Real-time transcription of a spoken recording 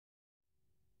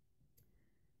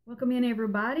Welcome in,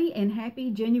 everybody, and happy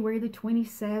January the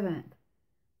 27th.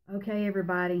 Okay,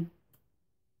 everybody,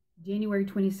 January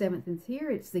 27th is here.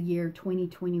 It's the year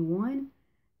 2021.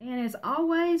 And as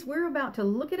always, we're about to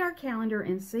look at our calendar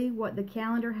and see what the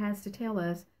calendar has to tell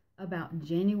us about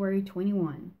January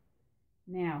 21.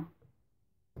 Now,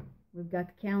 we've got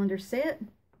the calendar set.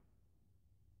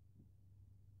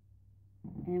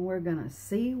 And we're going to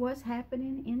see what's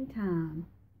happening in time.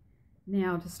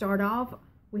 Now, to start off,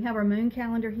 we have our moon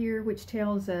calendar here, which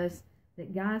tells us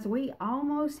that, guys, we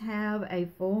almost have a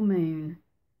full moon.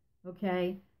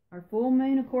 Okay, our full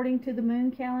moon, according to the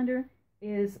moon calendar,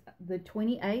 is the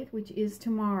 28th, which is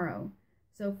tomorrow.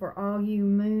 So for all you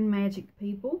moon magic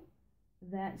people,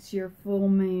 that's your full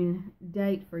moon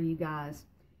date for you guys.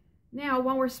 Now,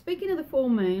 while we're speaking of the full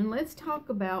moon, let's talk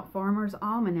about Farmer's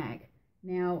Almanac.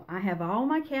 Now, I have all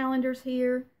my calendars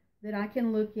here that I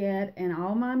can look at and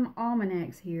all my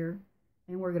almanacs here.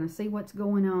 And we're going to see what's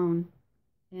going on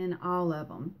in all of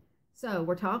them. So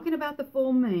we're talking about the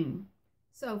full moon.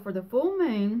 So for the full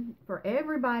moon, for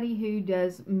everybody who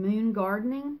does moon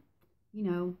gardening, you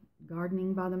know,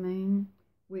 gardening by the moon,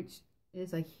 which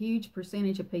is a huge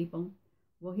percentage of people.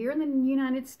 Well, here in the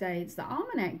United States, the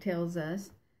almanac tells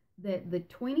us that the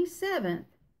 27th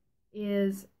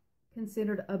is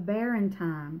considered a barren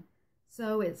time.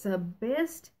 So it's a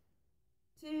best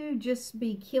to just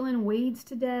be killing weeds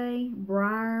today,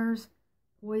 briars,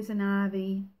 poison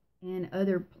ivy, and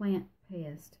other plant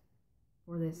pests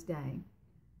for this day.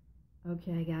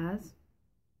 Okay, guys.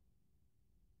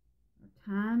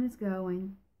 Our time is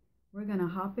going. We're going to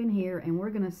hop in here and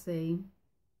we're going to see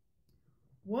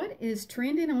what is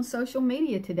trending on social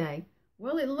media today.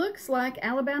 Well, it looks like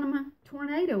Alabama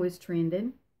tornado is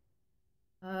trending.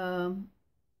 Elliot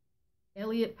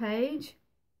Page.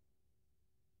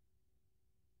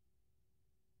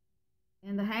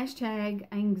 And the hashtag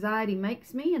anxiety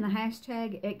makes me, and the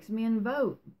hashtag X-Men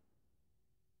vote.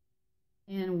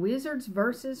 And Wizards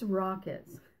versus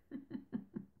Rockets.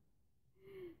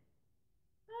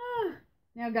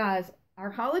 Now, guys,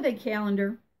 our holiday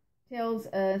calendar tells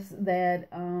us that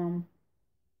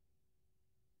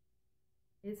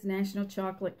it's National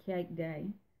Chocolate Cake Day.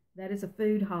 That is a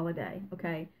food holiday.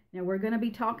 Okay, now we're going to be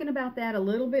talking about that a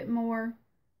little bit more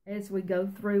as we go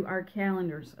through our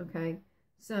calendars. Okay,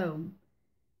 so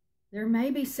there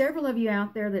may be several of you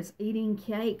out there that's eating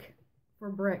cake for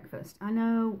breakfast. I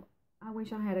know. I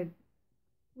wish I had a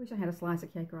slice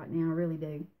of cake right now. I really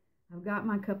do. I've got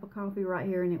my cup of coffee right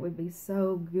here, and it would be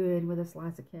so good with a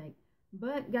slice of cake.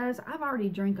 But guys, I've already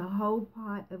drank a whole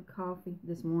pot of coffee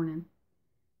this morning,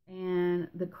 and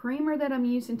the creamer that I'm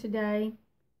using today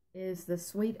is the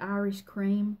Sweet Irish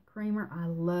creamer. I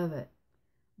love it.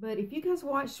 But if you guys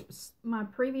watched my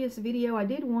previous video, I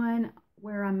did one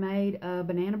where I made a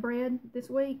banana bread this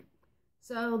week.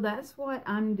 So that's what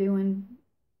I'm doing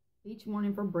each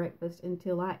morning for breakfast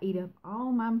until I eat up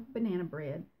all my banana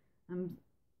bread. I'm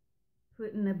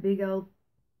putting a big old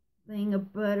thing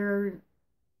of butter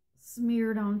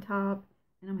smeared on top,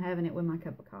 and I'm having it with my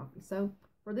cup of coffee. So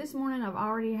for this morning, I've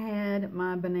already had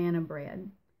my banana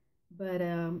bread. But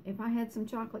if I had some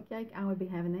chocolate cake, I would be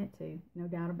having that too. No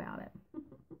doubt about it.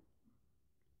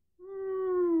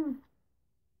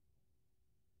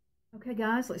 Okay,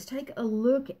 guys, let's take a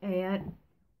look at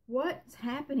what's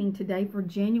happening today for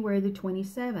January the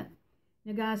 27th.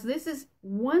 Now, guys, this is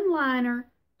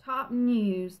one-liner top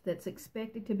news that's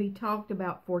expected to be talked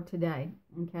about for today,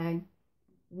 okay?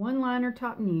 One-liner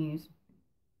top news.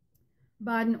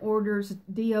 Biden orders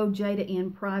DOJ to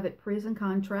end private prison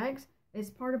contracts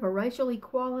as part of a racial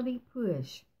equality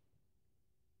push.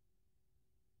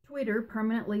 Twitter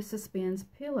permanently suspends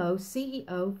Pillow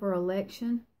CEO for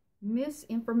election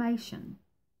misinformation.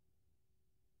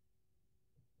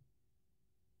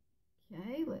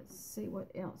 Okay, let's see what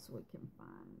else we can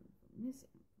find for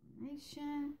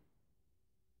misinformation.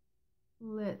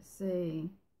 Let's see.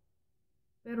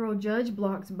 Federal judge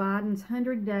blocks Biden's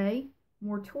 100-day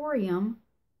moratorium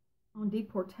on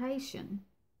deportation.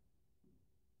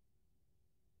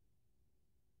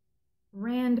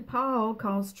 Rand Paul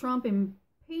calls Trump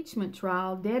impeachment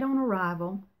trial dead on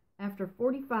arrival after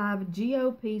 45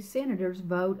 GOP senators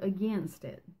vote against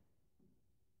it.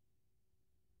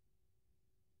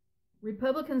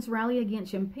 Republicans rally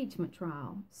against impeachment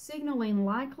trial, signaling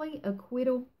likely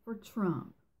acquittal for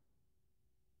Trump.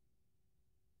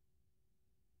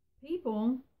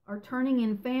 People are turning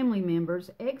in family members,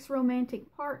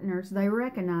 ex-romantic partners they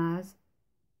recognize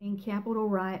in Capitol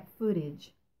riot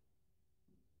footage.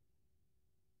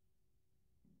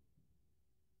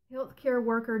 Healthcare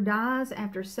worker dies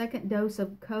after second dose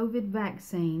of COVID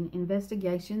vaccine.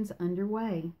 Investigations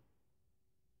underway.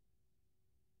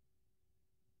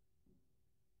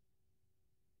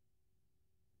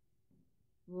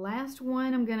 Last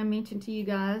one I'm going to mention to you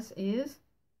guys is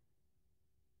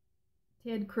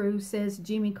Ted Cruz says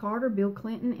Jimmy Carter, Bill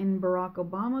Clinton, and Barack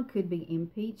Obama could be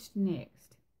impeached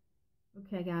next.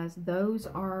 Okay, guys, those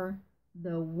are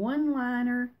the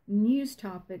one-liner news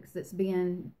topics that's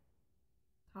being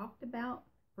talked about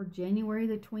for January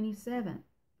the 27th.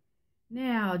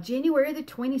 Now, January the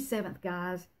 27th,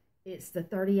 guys, it's the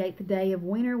 38th day of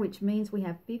winter, which means we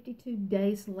have 52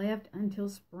 days left until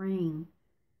spring.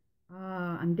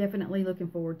 I'm definitely looking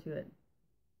forward to it.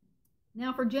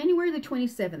 Now, for January the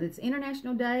 27th, it's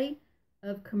International Day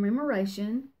of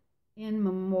Commemoration in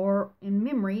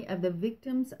memory of the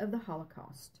victims of the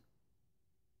Holocaust.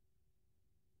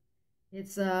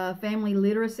 It's a Family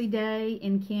Literacy Day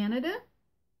in Canada.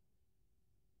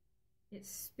 It's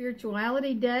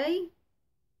Spirituality Day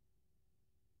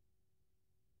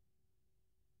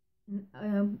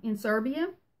in Serbia.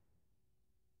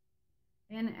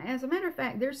 And as a matter of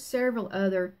fact, there's several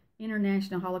other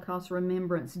International Holocaust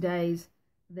Remembrance Days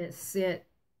that sit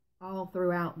all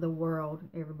throughout the world,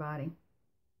 everybody.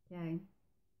 Okay.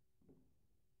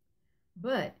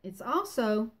 But it's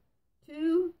also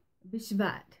Tu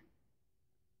B'Shvat.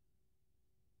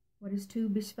 What is Tu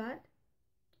B'Shvat?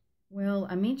 Well,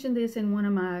 I mentioned this in one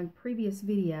of my previous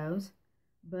videos,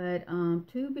 but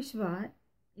Tu B'Shvat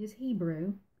is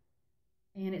Hebrew,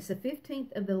 and it's the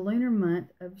 15th of the lunar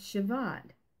month of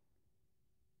Shvat.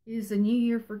 It is the new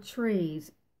year for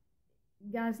trees.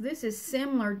 Guys, this is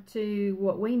similar to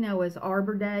what we know as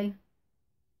Arbor Day,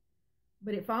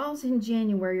 but it falls in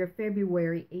January or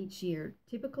February each year,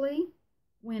 typically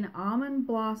when almond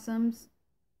blossoms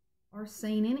are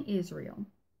seen in Israel.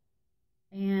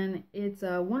 And it's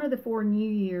one of the 4 New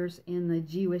Years in the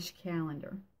Jewish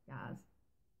calendar, guys.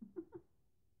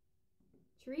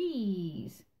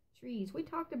 Trees. Trees. We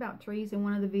talked about trees in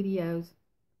one of the videos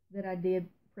that I did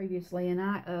previously, and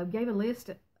I gave a list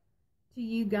to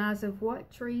you guys of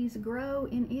what trees grow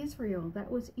in Israel.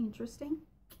 That was interesting.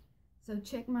 So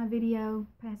check my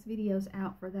past videos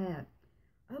out for that.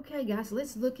 Okay, guys,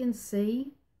 let's look and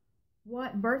see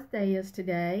what birthday is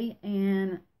today.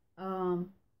 And not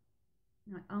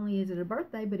only is it a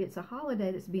birthday, but it's a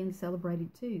holiday that's being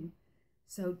celebrated too.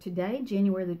 So today,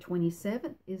 January the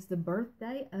 27th, is the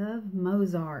birthday of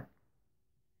Mozart.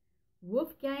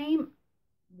 Wolfgang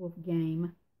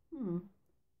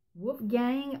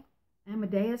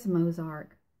Amadeus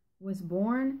Mozart was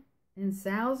born in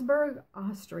Salzburg,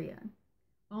 Austria,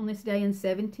 on this day in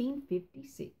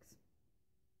 1756.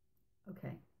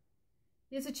 Okay.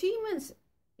 His achievements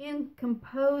in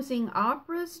composing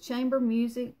operas, chamber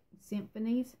music,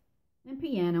 symphonies, and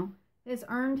piano has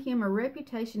earned him a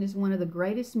reputation as one of the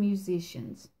greatest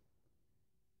musicians,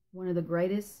 one of the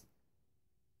greatest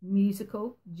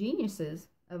musical geniuses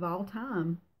of all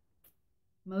time.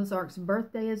 Mozart's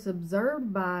birthday is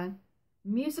observed by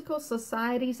musical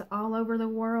societies all over the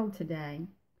world today.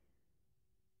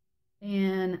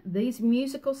 And these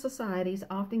musical societies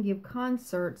often give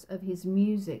concerts of his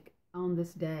music on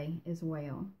this day as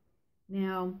well.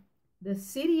 Now, the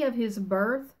city of his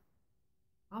birth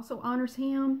also honors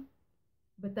him,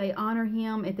 but they honor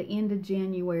him at the end of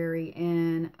January,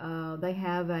 and they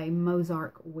have a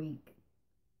Mozart week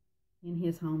in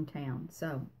his hometown.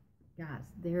 So, guys,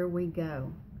 there we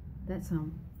go. That's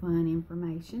some fun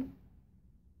information.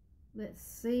 Let's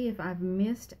see if I've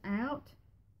missed out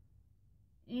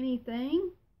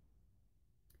anything.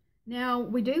 Now,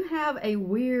 we do have a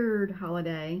weird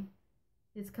holiday.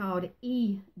 It's called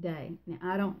E-Day. Now,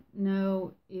 I don't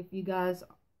know if you guys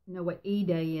know what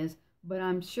E-Day is, but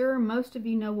I'm sure most of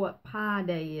you know what Pi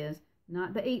Day is.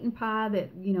 Not the eating pie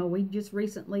that, you know, we just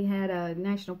recently had a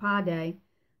National Pie Day.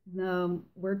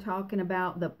 We're talking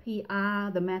about the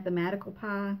PI, the Mathematical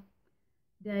Pi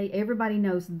Day. Everybody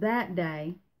knows that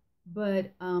day,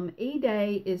 but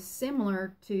E-Day is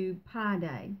similar to Pi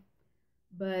Day.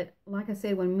 But like I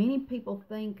said, when many people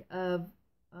think of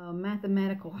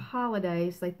mathematical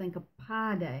holidays, they think of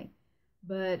Pi Day.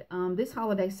 But this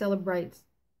holiday celebrates,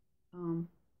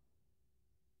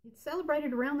 it's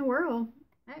celebrated around the world,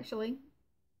 actually,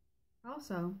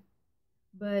 also.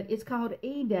 But it's called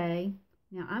E-Day.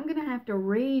 Now, I'm going to have to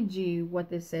read you what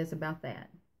this says about that.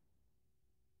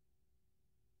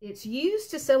 It's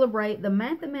used to celebrate the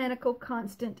mathematical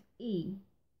constant E.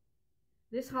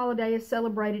 This holiday is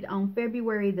celebrated on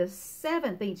February the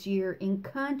 7th each year in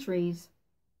countries,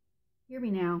 hear me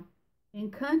now, in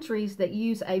countries that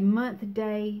use a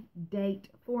month-day date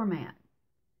format.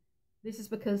 This is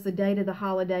because the date of the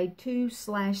holiday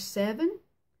 2/7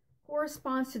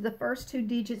 corresponds to the first 2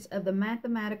 digits of the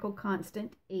mathematical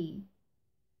constant E,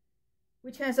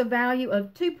 which has a value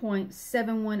of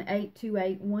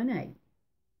 2.7182818.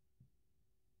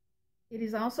 It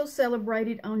is also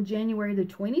celebrated on January the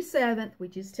 27th,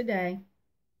 which is today,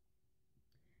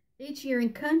 each year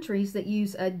in countries that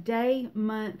use a day,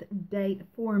 month, date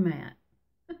format.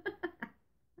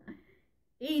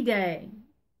 E-Day.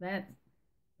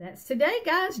 That's today,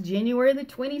 guys. January the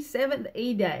 27th,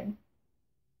 E-Day.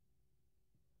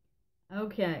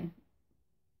 Okay.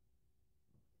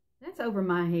 That's over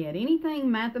my head. Anything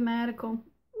mathematical,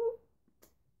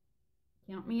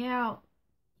 count me out.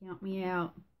 Count me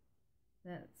out.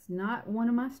 That's not one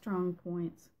of my strong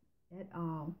points at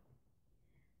all.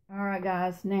 All right,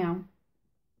 guys. Now,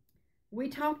 we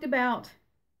talked about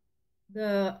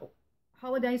the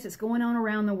holidays that's going on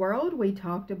around the world. We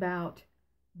talked about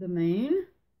the moon,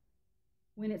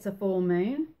 when it's a full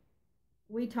moon.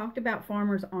 We talked about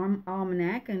Farmer's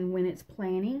Almanac and when it's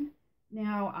planting.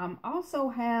 Now, I also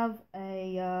have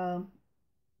a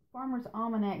Farmer's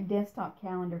Almanac desktop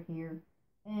calendar here.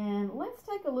 And let's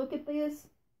take a look at this,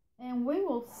 and we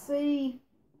will see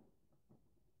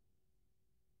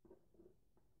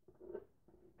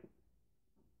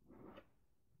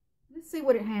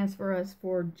what it has for us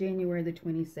for January the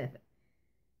 27th.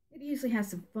 It usually has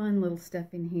some fun little stuff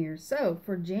in here. So,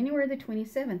 for January the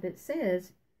 27th, it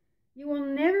says, you will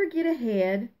never get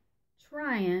ahead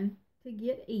trying to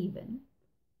get even.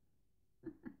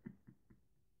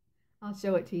 I'll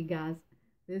show it to you guys.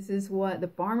 This is what the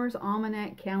Farmer's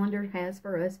Almanac calendar has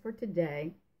for us for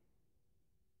today.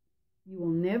 You will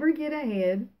never get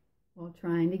ahead while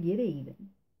trying to get even.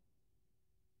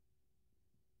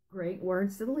 Great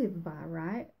words to live by,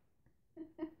 right?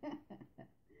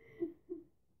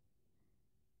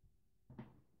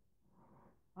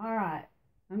 All right,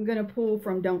 I'm going to pull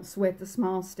from Don't Sweat the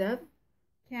Small Stuff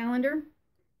calendar,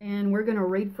 and we're going to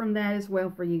read from that as well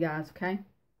for you guys, okay?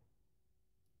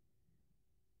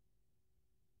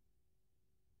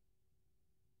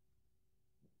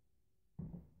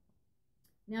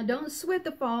 Now, don't sweat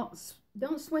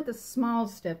the small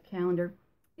stuff calendar.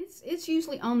 It's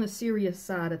usually on the serious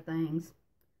side of things.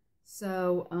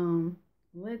 So,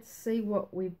 let's see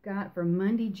what we've got for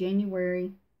Monday,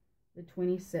 January the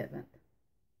 27th.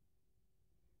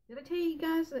 Did I tell you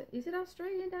guys, is it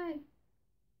Australia Day?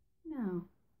 No.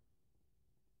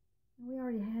 We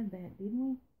already had that, didn't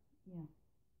we? Yeah.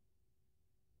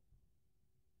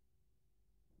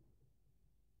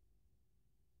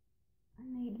 I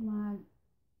need my...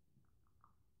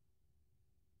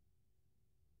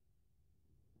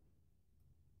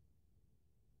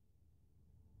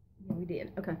 Yeah, we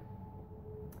did. Okay.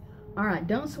 All right,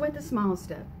 don't sweat the small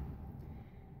stuff.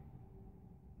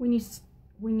 When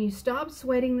you stop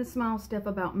sweating the small stuff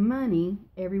about money,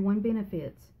 everyone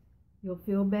benefits. You'll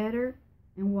feel better,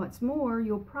 and what's more,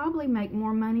 you'll probably make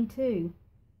more money too.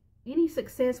 Any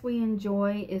success we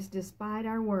enjoy is despite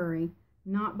our worry,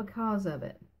 not because of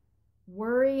it.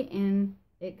 Worry and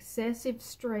excessive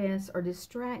stress are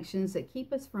distractions that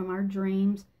keep us from our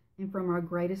dreams and from our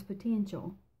greatest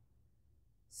potential.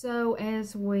 So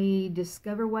as we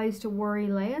discover ways to worry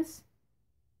less,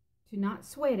 to not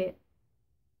sweat it,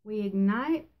 we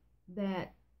ignite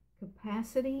that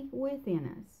capacity within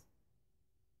us.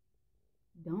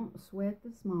 Don't sweat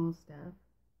the small stuff.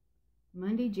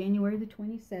 Monday, January the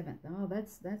 27th. Oh,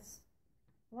 that's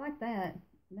I like that.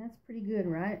 That's pretty good,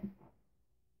 right?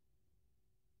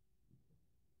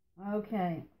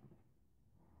 Okay.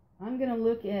 I'm going to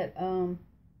look at,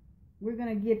 we're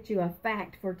going to get you a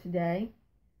fact for today.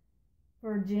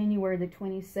 For January the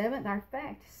 27th, our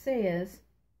fact says,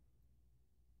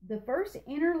 the first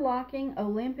interlocking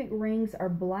Olympic rings are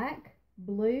black,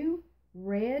 blue,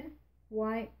 red,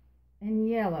 white, and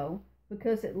yellow,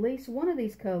 because at least one of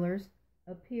these colors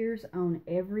appears on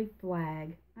every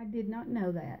flag. I did not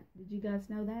know that. Did you guys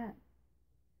know that?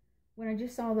 When I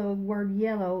just saw the word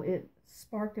yellow, it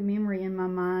sparked a memory in my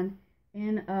mind.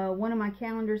 In one of my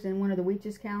calendars, in one of the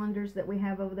witches' calendars that we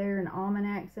have over there, and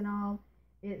almanacs and all,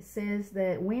 it says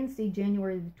that Wednesday,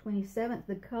 January the 27th,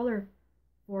 the color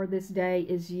for this day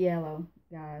is yellow,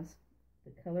 guys.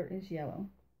 The color is yellow.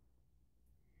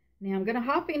 Now, I'm going to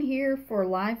hop in here for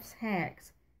Life's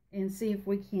Hacks and see if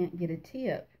we can't get a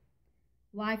tip.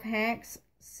 Life Hacks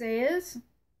says,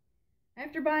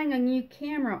 after buying a new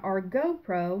camera or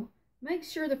GoPro, make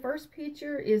sure the first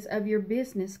picture is of your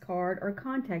business card or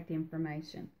contact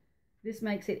information. This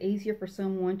makes it easier for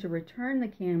someone to return the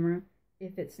camera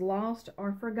if it's lost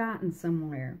or forgotten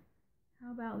somewhere.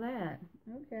 How about that?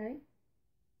 Okay.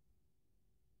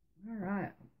 All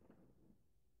right.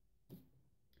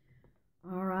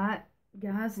 All right,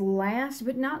 guys, last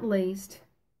but not least,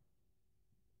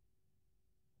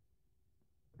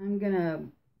 I'm going to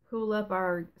pull up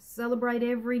our Celebrate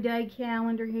Everyday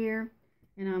calendar here,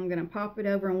 and I'm going to pop it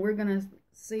over, and we're going to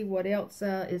see what else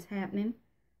is happening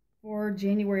for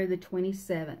January the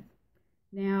 27th.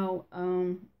 Now,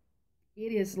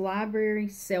 it is Library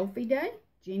Selfie Day,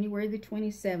 January the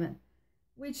 27th,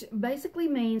 which basically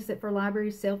means that for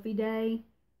Library Selfie Day,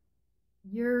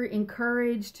 you're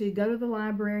encouraged to go to the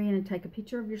library and take a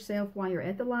picture of yourself while you're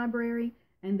at the library,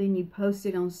 and then you post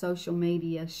it on social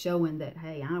media showing that,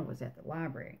 hey, I was at the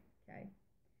library. Okay.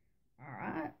 All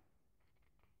right.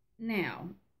 Now,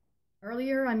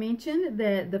 earlier I mentioned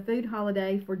that the food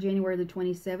holiday for January the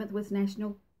 27th was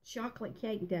National Chocolate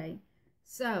Cake Day.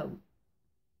 So,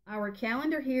 our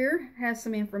calendar here has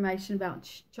some information about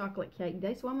Chocolate Cake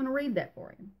Day, so I'm going to read that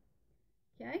for you.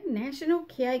 Okay, National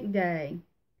Cake Day.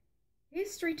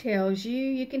 History tells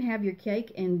you can have your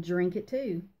cake and drink it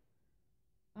too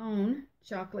on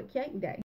Chocolate Cake Day.